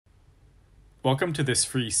Welcome to this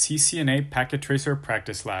free CCNA Packet Tracer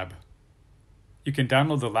Practice Lab. You can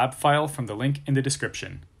download the lab file from the link in the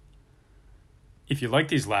description. If you like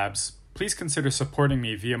these labs, please consider supporting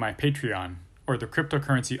me via my Patreon or the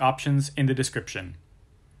cryptocurrency options in the description.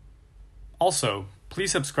 Also,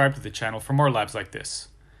 please subscribe to the channel for more labs like this,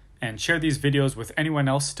 and share these videos with anyone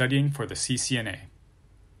else studying for the CCNA.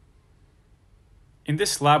 In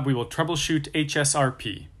this lab, we will troubleshoot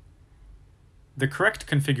HSRP. The correct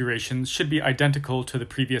configurations should be identical to the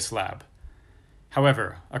previous lab.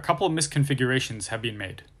 However, a couple misconfigurations have been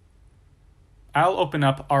made. I'll open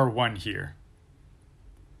up R1 here.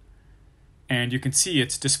 And you can see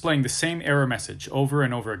it's displaying the same error message over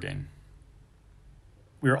and over again.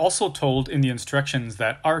 We are also told in the instructions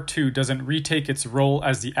that R2 doesn't retake its role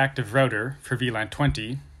as the active router for VLAN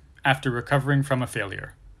 20 after recovering from a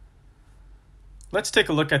failure. Let's take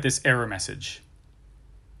a look at this error message.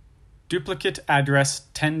 Duplicate address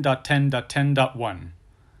 10.10.10.1.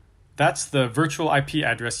 That's the virtual IP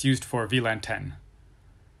address used for VLAN 10.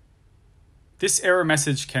 This error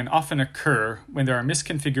message can often occur when there are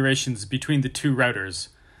misconfigurations between the two routers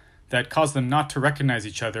that cause them not to recognize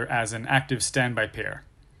each other as an active standby pair.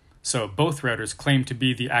 So both routers claim to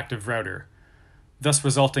be the active router, thus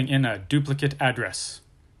resulting in a duplicate address.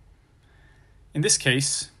 In this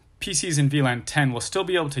case, PCs in VLAN 10 will still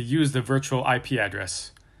be able to use the virtual IP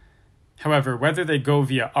address. However, whether they go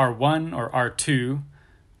via R1 or R2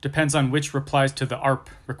 depends on which replies to the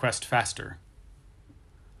ARP request faster.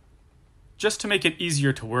 Just to make it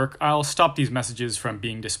easier to work, I'll stop these messages from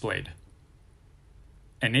being displayed.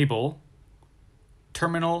 Enable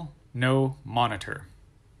terminal no monitor.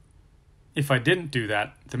 If I didn't do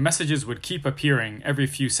that, the messages would keep appearing every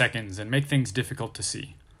few seconds and make things difficult to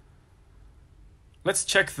see. Let's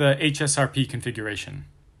check the HSRP configuration.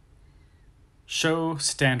 Show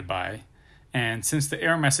standby. And since the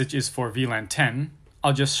error message is for VLAN 10,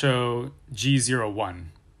 I'll just show G01,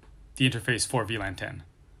 the interface for VLAN 10.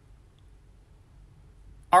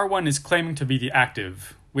 R1 is claiming to be the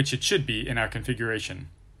active, which it should be in our configuration.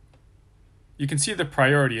 You can see the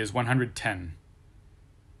priority is 110.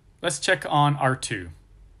 Let's check on R2.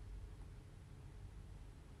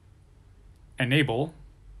 Enable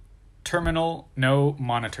terminal no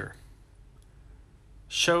monitor.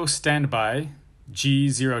 Show standby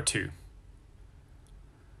G02.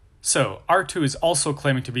 So, R2 is also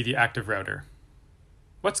claiming to be the active router.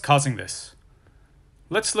 What's causing this?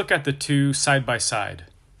 Let's look at the two side by side.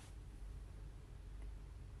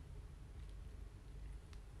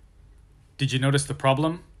 Did you notice the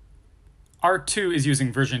problem? R2 is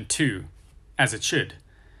using version 2, as it should.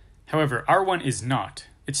 However, R1 is not.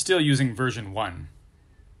 It's still using version 1.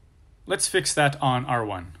 Let's fix that on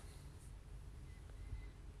R1.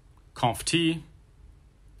 conft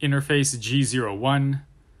interface G01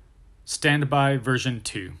 standby version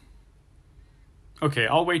 2. Okay,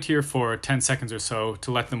 I'll wait here for 10 seconds or so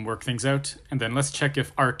to let them work things out, and then let's check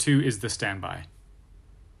if R2 is the standby.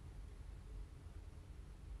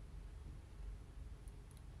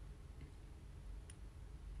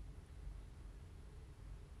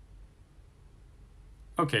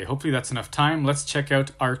 Okay, hopefully that's enough time. Let's check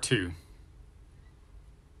out R2.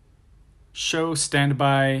 Show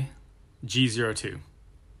standby G02.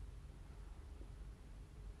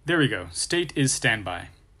 There we go, state is standby.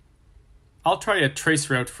 I'll try a trace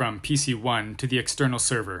route from PC1 to the external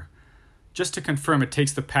server, just to confirm it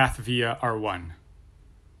takes the path via R1.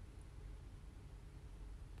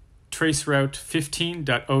 Trace route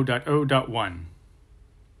 15.0.0.1.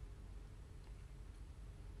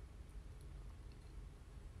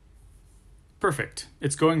 Perfect,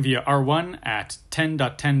 it's going via R1 at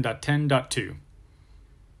 10.10.10.2.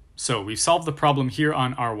 So we've solved the problem here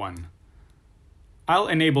on R1. I'll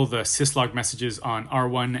enable the syslog messages on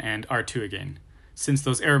R1 and R2 again, since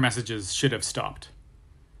those error messages should have stopped.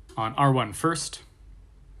 On R1 first,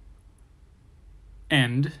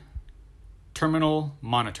 end terminal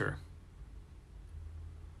monitor.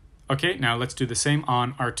 Okay, now let's do the same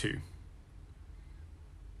on R2.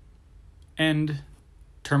 End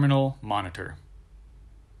terminal monitor.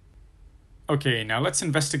 Okay, now let's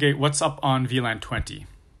investigate what's up on VLAN 20.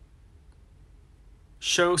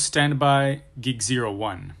 Show standby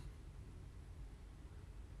gig01.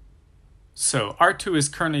 So R2 is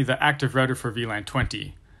currently the active router for VLAN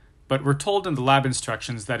 20, but we're told in the lab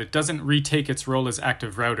instructions that it doesn't retake its role as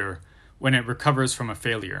active router when it recovers from a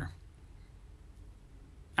failure.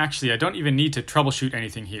 Actually, I don't even need to troubleshoot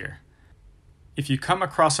anything here. If you come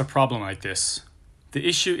across a problem like this, the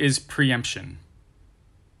issue is preemption.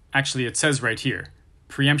 Actually, it says right here,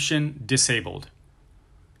 preemption disabled.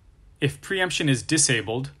 If preemption is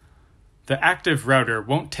disabled, The active router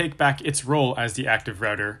won't take back its role as the active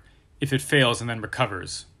router if it fails and then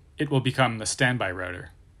recovers. It will become the standby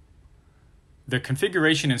router. The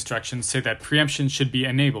configuration instructions say that preemption should be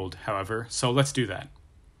enabled, however, so let's do that.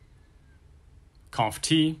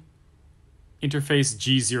 conf-t, interface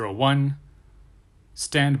G01,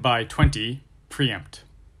 standby 20, preempt.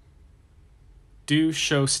 Do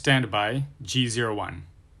show standby G01.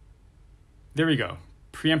 There we go,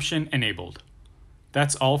 preemption enabled.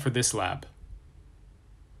 That's all for this lab.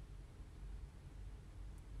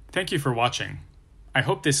 Thank you for watching. I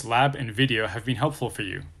hope this lab and video have been helpful for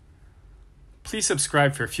you. Please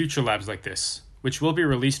subscribe for future labs like this, which will be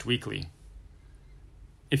released weekly.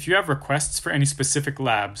 If you have requests for any specific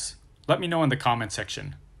labs, let me know in the comment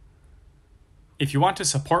section. If you want to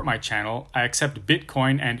support my channel, I accept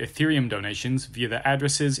Bitcoin and Ethereum donations via the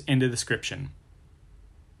addresses in the description.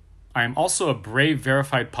 I am also a Brave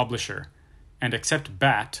verified publisher and accept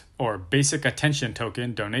BAT or Basic Attention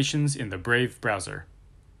Token donations in the Brave browser.